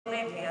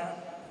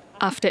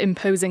After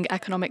imposing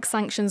economic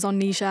sanctions on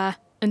Niger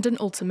and an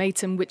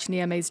ultimatum which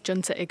Niamey's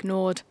junta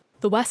ignored,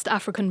 the West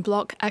African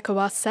bloc,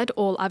 Ecowas, said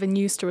all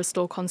avenues to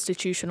restore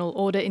constitutional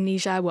order in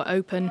Niger were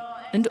open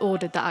and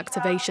ordered the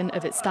activation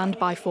of its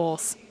standby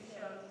force.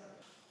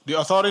 The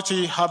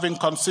authority, having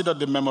considered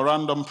the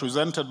memorandum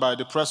presented by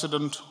the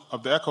President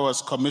of the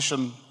ECOWAS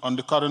Commission on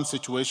the current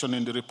situation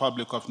in the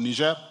Republic of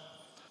Niger,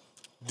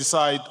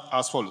 decide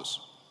as follows.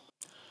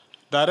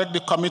 Direct the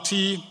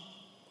Committee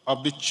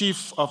of the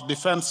Chief of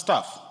Defense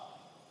Staff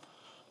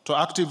to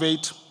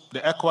activate the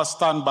ECOWAS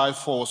standby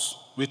force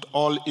with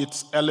all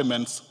its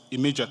elements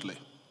immediately.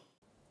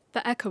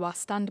 The ECOWAS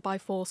standby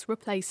force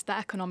replaced the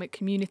Economic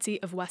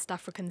Community of West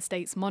African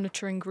States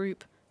Monitoring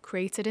Group,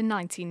 created in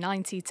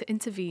 1990 to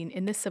intervene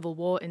in the civil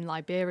war in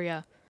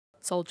Liberia.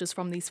 Soldiers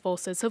from these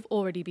forces have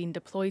already been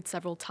deployed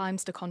several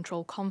times to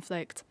control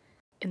conflict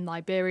in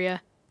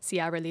Liberia,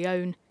 Sierra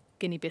Leone,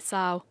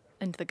 Guinea-Bissau,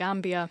 and the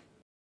Gambia.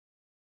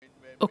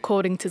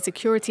 According to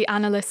security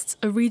analysts,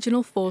 a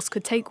regional force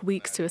could take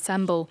weeks to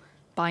assemble,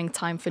 buying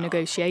time for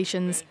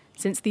negotiations,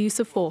 since the use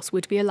of force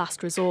would be a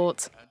last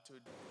resort.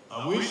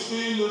 We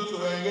still look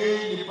to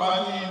engage the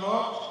party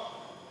involved,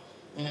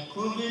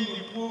 including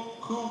the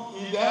coup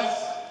leaders,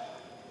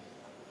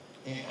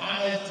 in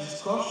honest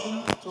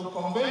discussion to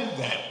convince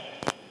them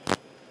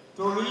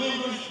to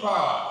relinquish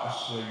power as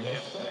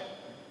suggested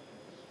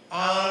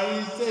and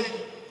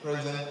reinstate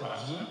President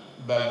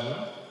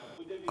Bazoum.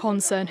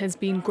 Concern has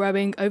been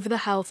growing over the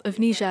health of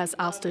Niger's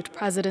ousted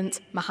president,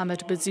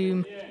 Mohamed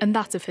Bazoum, and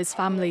that of his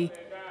family,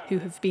 who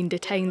have been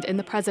detained in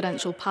the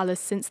presidential palace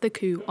since the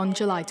coup on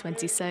July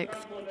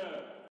 26th.